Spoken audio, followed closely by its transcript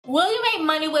Will you make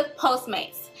money with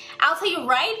Postmates? I'll tell you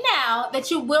right now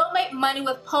that you will make money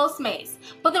with Postmates,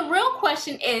 but the real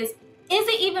question is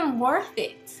it even worth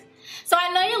it? So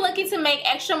I know you're looking to make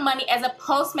extra money as a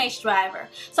Postmates driver.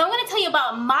 So I'm going to tell you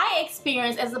about my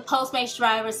experience as a Postmates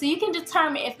driver so you can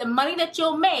determine if the money that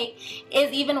you'll make is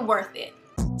even worth it.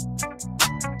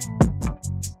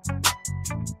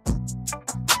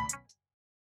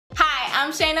 Hi,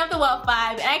 I'm SHANA of the Wealth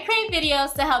Vibe, and I create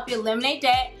videos to help you eliminate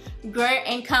debt, grow your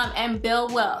income, and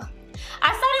build wealth. I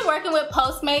started working with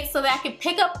Postmates so that I could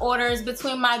pick up orders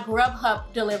between my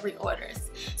Grubhub delivery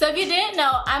orders. So if you didn't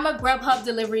know, I'm a Grubhub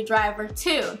delivery driver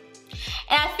too. And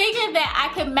I figured that I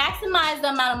could maximize the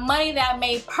amount of money that I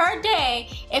made per day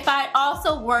if I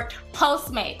also worked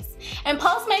Postmates. And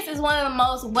Postmates is one of the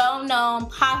most well-known,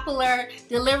 popular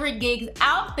delivery gigs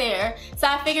out there, so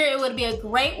I figured it would be a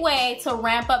great way to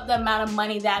ramp up the amount of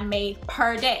money that I made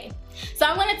per day. So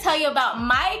I'm going to tell you about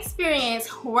my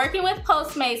experience working with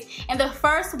Postmates and the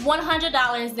first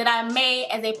 $100 that I made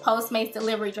as a Postmates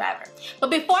delivery driver. But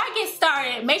before I get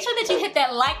started, make sure that you hit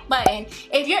that like button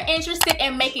if you're interested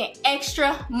in making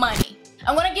extra money.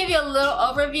 I'm going to give you a little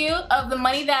overview of the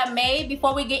money that I made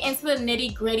before we get into the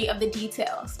nitty-gritty of the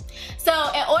details. So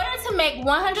in order to make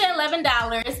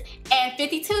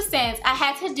 $111.52, I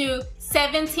had to do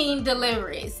 17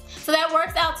 deliveries. So that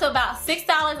works out to about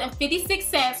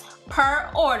 $6.56 per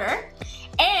order.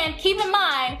 And keep in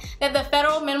mind that the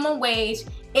federal minimum wage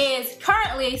is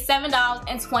currently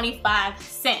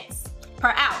 $7.25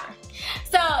 per hour.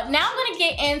 So now I'm going to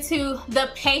get into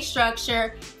the pay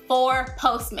structure for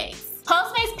Postmates.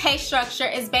 Postmates pay structure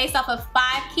is based off of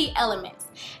 5 key elements.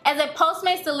 As a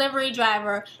Postmates delivery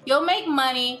driver, you'll make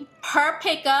money per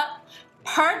pickup,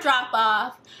 per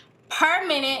drop-off, per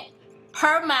minute,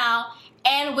 per mile,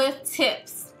 and with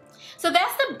tips. So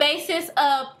that's the basis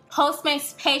of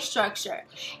Postmates pay structure.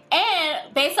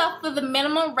 And based off of the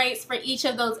minimum rates for each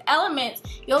of those elements,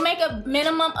 you'll make a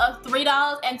minimum of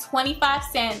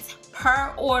 $3.25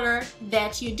 per order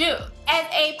that you do. As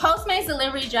a Postmates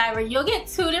delivery driver, you'll get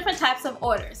 2 different types of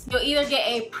orders. You'll either get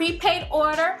a prepaid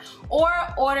order or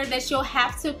an order that you'll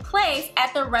have to place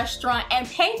at the restaurant and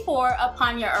pay for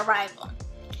upon your arrival.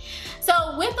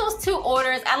 So with those 2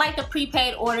 orders, I like the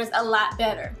prepaid orders a lot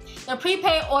better. The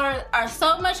prepaid orders are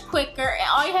so much quicker, and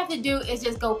all you have to do is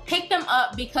just go pick them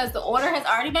up because the order has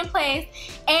already been placed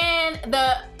and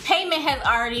the payment has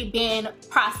already been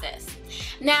processed.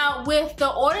 Now with the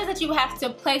orders that you have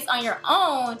to place on your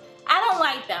own, I don't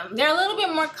like them. They're a little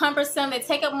bit more cumbersome, they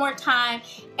take up more time,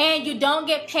 and you don't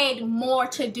get paid more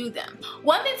to do them.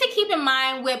 One thing to keep in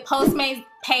mind with Postmates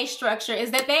pay structure is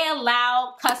that they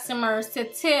allow customers to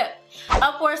tip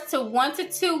upwards to 1 to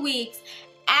 2 weeks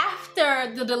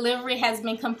after the delivery has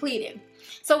been completed.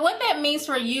 So what that means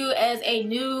for you as a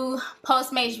new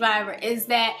Postmates driver is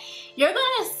that you're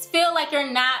going to feel like you're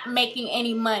not making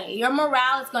any money. Your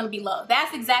morale is going to be low.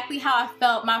 That's exactly how I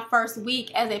felt my first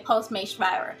week as a Postmates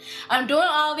driver. I'm doing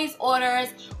all these orders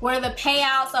where the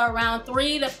payouts are around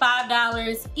 $3 to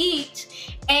 $5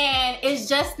 each, and it's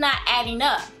just not adding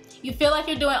up. You feel like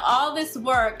you're doing all this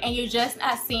work and you're just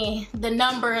not seeing the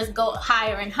numbers go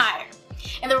higher and higher.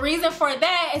 And the reason for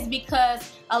that is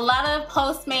because a lot of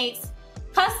Postmates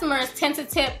customers tend to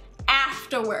tip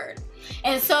afterward.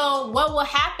 And so what will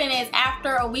happen is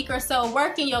after a week or so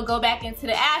working, you'll go back into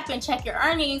the app and check your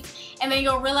earnings, and then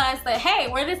you'll realize that, hey,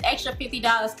 where did this extra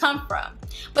 $50 come from?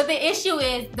 But the issue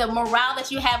is the morale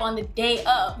that you have on the day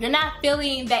of. You're not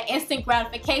feeling that instant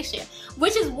gratification,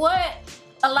 which is what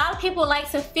a lot of people like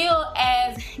to feel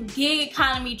as gig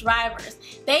economy drivers.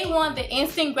 They want the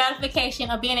instant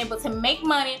gratification of being able to make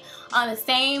money on the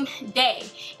same day.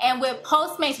 And with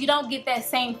Postmates, you don't get that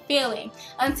same feeling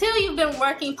until you've been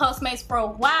working Postmates for a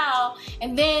while,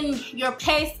 and then your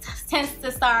pay tends to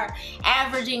start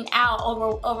averaging out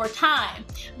over time.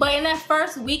 But in that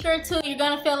first week or two, you're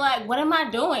gonna feel like, what am I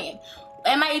doing?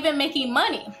 Am I even making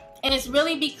money? And it's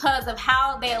really because of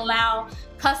how they allow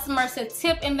customers to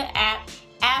tip in the app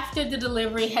after the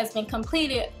delivery has been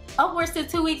completed, upwards to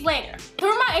 2 weeks later.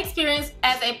 Through my experience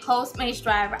as a Postmates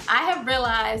driver, I have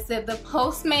realized that the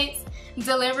Postmates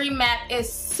delivery map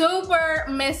is super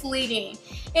misleading.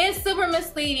 It's super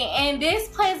misleading, and this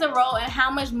plays a role in how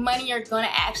much money you're going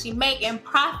to actually make and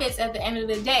profits at the end of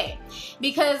the day.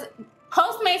 Because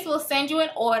Postmates will send you an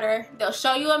order, they'll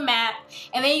show you a map,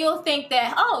 and then you'll think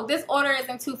that, oh, this order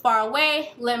isn't too far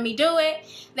away, let me do it.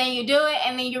 Then you do it,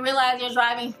 and then you realize you're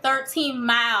driving 13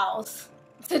 miles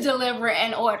to deliver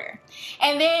an order.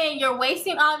 And then you're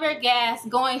wasting all of your gas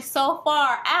going so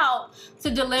far out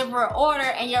to deliver an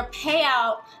order, and your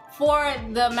payout for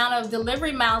the amount of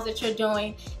delivery miles that you're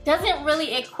doing doesn't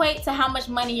really equate to how much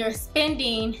money you're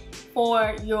spending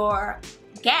for your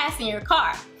gas in your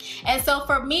car. And so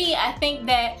for me, I think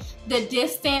that the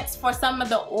distance for some of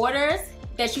the orders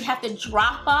that you have to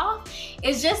drop off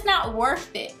is just not worth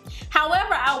it.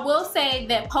 However, I will say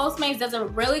that Postmates does a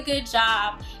really good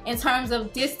job in terms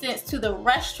of distance to the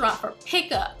restaurant for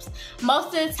pickups.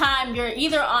 Most of the time, you're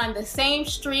either on the same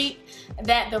street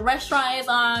that the restaurant is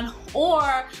on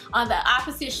or on the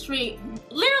opposite street,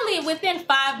 literally within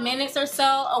 5 minutes or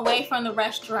so away from the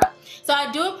restaurant. So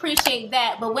I do appreciate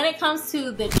that. But when it comes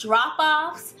to the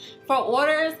drop-offs for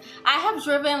orders, I have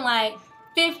driven like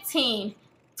 15,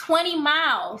 20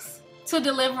 miles to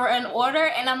deliver an order,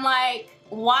 and I'm like,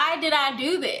 why did I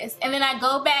do this? And then I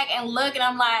go back and look and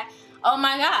I'm like, oh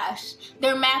my gosh,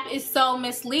 their map is so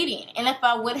misleading. And if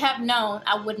I would have known,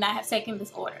 I would not have taken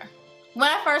this order. When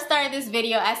I first started this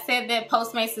video, I said that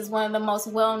Postmates is one of the most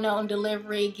well-known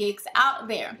delivery gigs out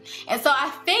there. And so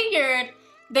I figured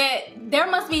that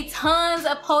there must be tons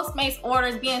of Postmates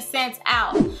orders being sent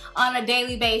out on a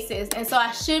daily basis. And so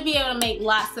I should be able to make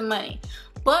lots of money.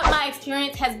 But my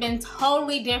experience has been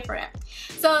totally different.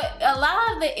 So a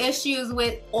lot of the issues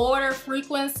with order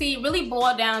frequency really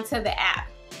boil down to the app.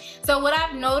 So what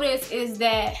I've noticed is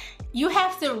that you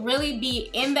have to really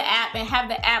be in the app and have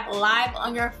the app live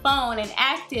on your phone and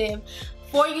active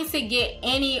for you to get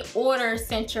any order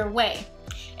sent your way.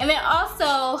 And then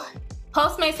also,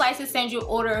 Postmates likes to send you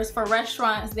orders for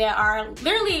restaurants that are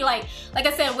literally like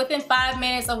I said, within 5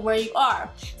 minutes of where you are.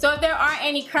 So if there aren't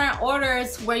any current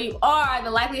orders where you are,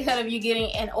 the likelihood of you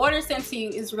getting an order sent to you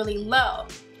is really low.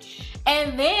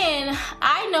 And then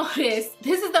I noticed,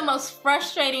 this is the most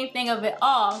frustrating thing of it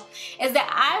all, is that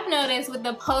I've noticed with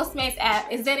the Postmates app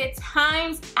is that it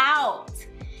times out.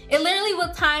 It literally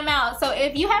will time out. So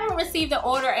if you haven't received the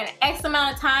order in X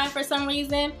amount of time for some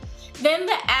reason, then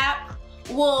the app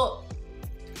will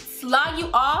log you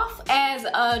off as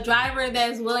a driver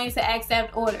that's willing to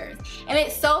accept orders. And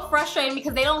it's so frustrating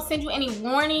because they don't send you any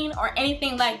warning or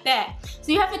anything like that.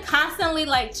 So you have to constantly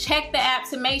like check the app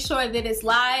to make sure that it's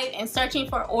live and searching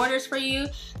for orders for you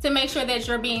to make sure that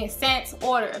you're being sent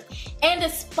orders. And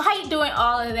despite doing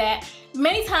all of that,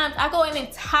 many times I go an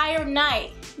entire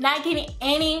night not getting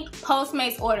any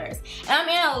Postmates orders. And I'm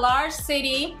in a large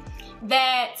city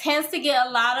that tends to get a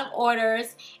lot of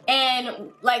orders,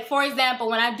 and like for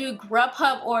example, when I do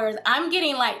Grubhub orders, I'm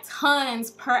getting like tons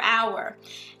per hour.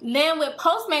 Then with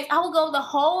Postmates, I will go the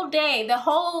whole day, the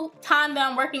whole time that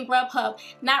I'm working Grubhub,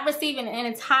 not receiving an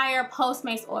entire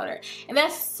Postmates order. And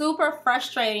that's super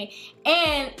frustrating.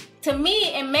 And to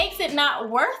me, it makes it not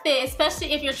worth it,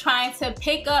 especially if you're trying to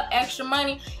pick up extra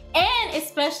money, and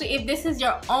especially if this is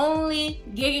your only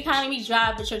gig economy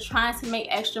job that you're trying to make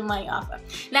extra money off of.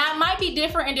 Now, it might be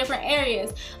different in different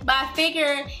areas, but I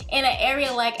figure in an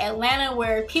area like Atlanta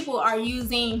where people are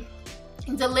using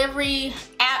delivery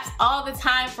apps all the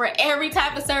time for every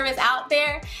type of service out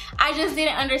there, I just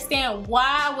didn't understand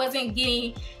why I wasn't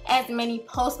getting as many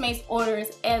Postmates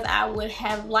orders as I would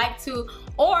have liked to,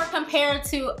 or compared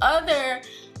to other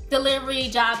delivery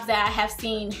jobs that I have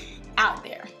seen out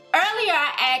there. Earlier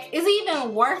I asked, is it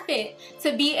even worth it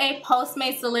to be a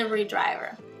Postmates delivery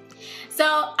driver? So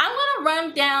I'm gonna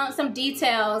run down some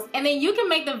details and then you can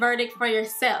make the verdict for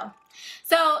yourself.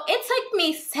 So it took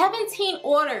me 17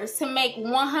 orders to make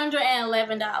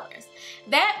 $111.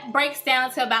 That breaks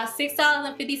down to about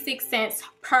 $6.56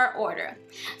 per order.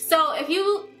 So if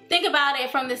you think about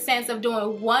it from the sense of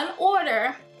doing one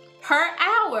order per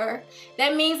hour,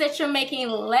 that means that you're making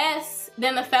less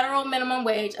than the federal minimum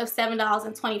wage of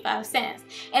 $7.25.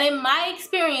 And in my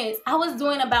experience, I was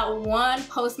doing about one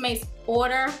Postmates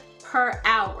order per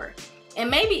hour, and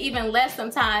maybe even less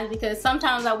sometimes, because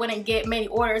sometimes I wouldn't get many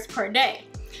orders per day.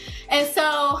 And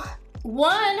so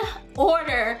one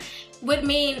order would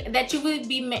mean that you would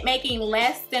be making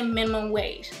less than minimum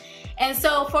wage. And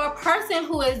so for a person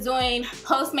who is doing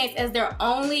Postmates as their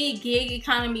only gig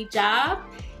economy job,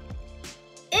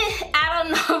 I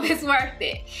don't know if it's worth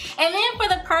it. And then for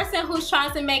the person who's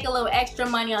trying to make a little extra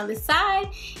money on the side,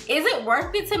 is it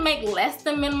worth it to make less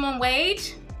than minimum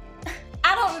wage?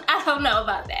 I don't know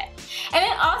about that. And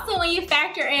then also when you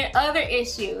factor in other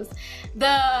issues,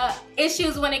 the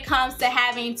issues when it comes to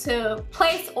having to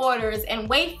place orders and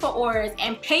wait for orders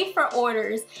and pay for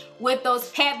orders with those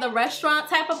pay at the restaurant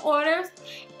type of orders,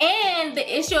 and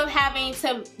the issue of having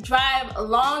to drive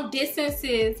long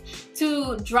distances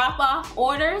to drop off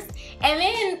orders, and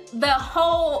then the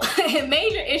whole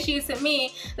major issue to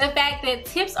me, the fact that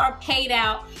tips are paid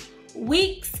out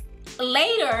weeks,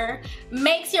 later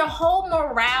makes your whole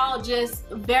morale just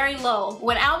very low.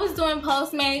 When I was doing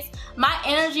Postmates, my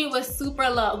energy was super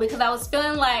low because I was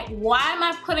feeling like, why am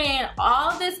I putting in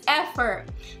all this effort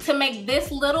to make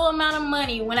this little amount of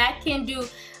money when I can do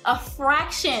a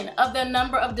fraction of the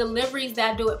number of deliveries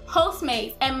that I do at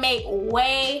Postmates and make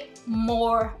way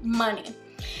more money?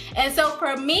 And so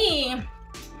for me,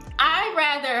 I'd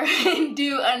rather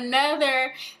do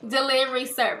another delivery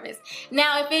service.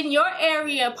 Now, if in your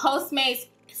area Postmates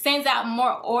sends out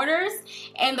more orders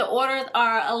and the orders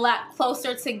are a lot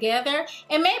closer together,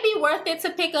 it may be worth it to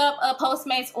pick up a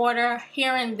Postmates order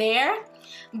here and there.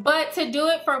 But to do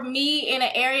it for me in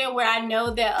an area where I know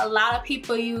that a lot of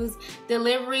people use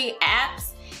delivery apps,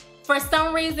 for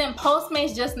some reason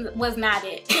Postmates just was not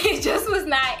it. It just was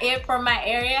not it for my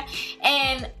area,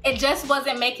 and it just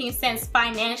wasn't making sense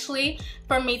financially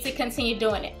for me to continue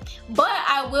doing it. But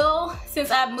I will,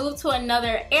 since I've moved to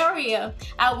another area,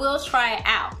 I will try it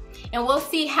out and we'll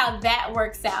see how that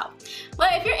works out. But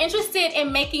if you're interested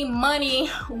in making money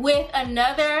with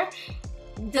another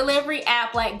delivery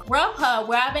app like Grubhub,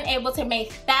 where I've been able to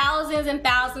make thousands and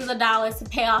thousands of dollars to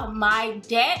pay off my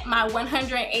debt, my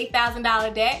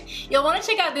 $108,000 debt, you'll want to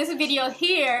check out this video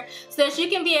here so that you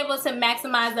can be able to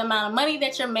maximize the amount of money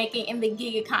that you're making in the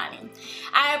gig economy.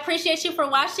 I appreciate you for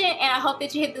watching, and I hope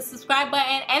that you hit the subscribe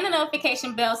button and the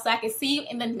notification bell so I can see you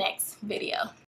in the next video.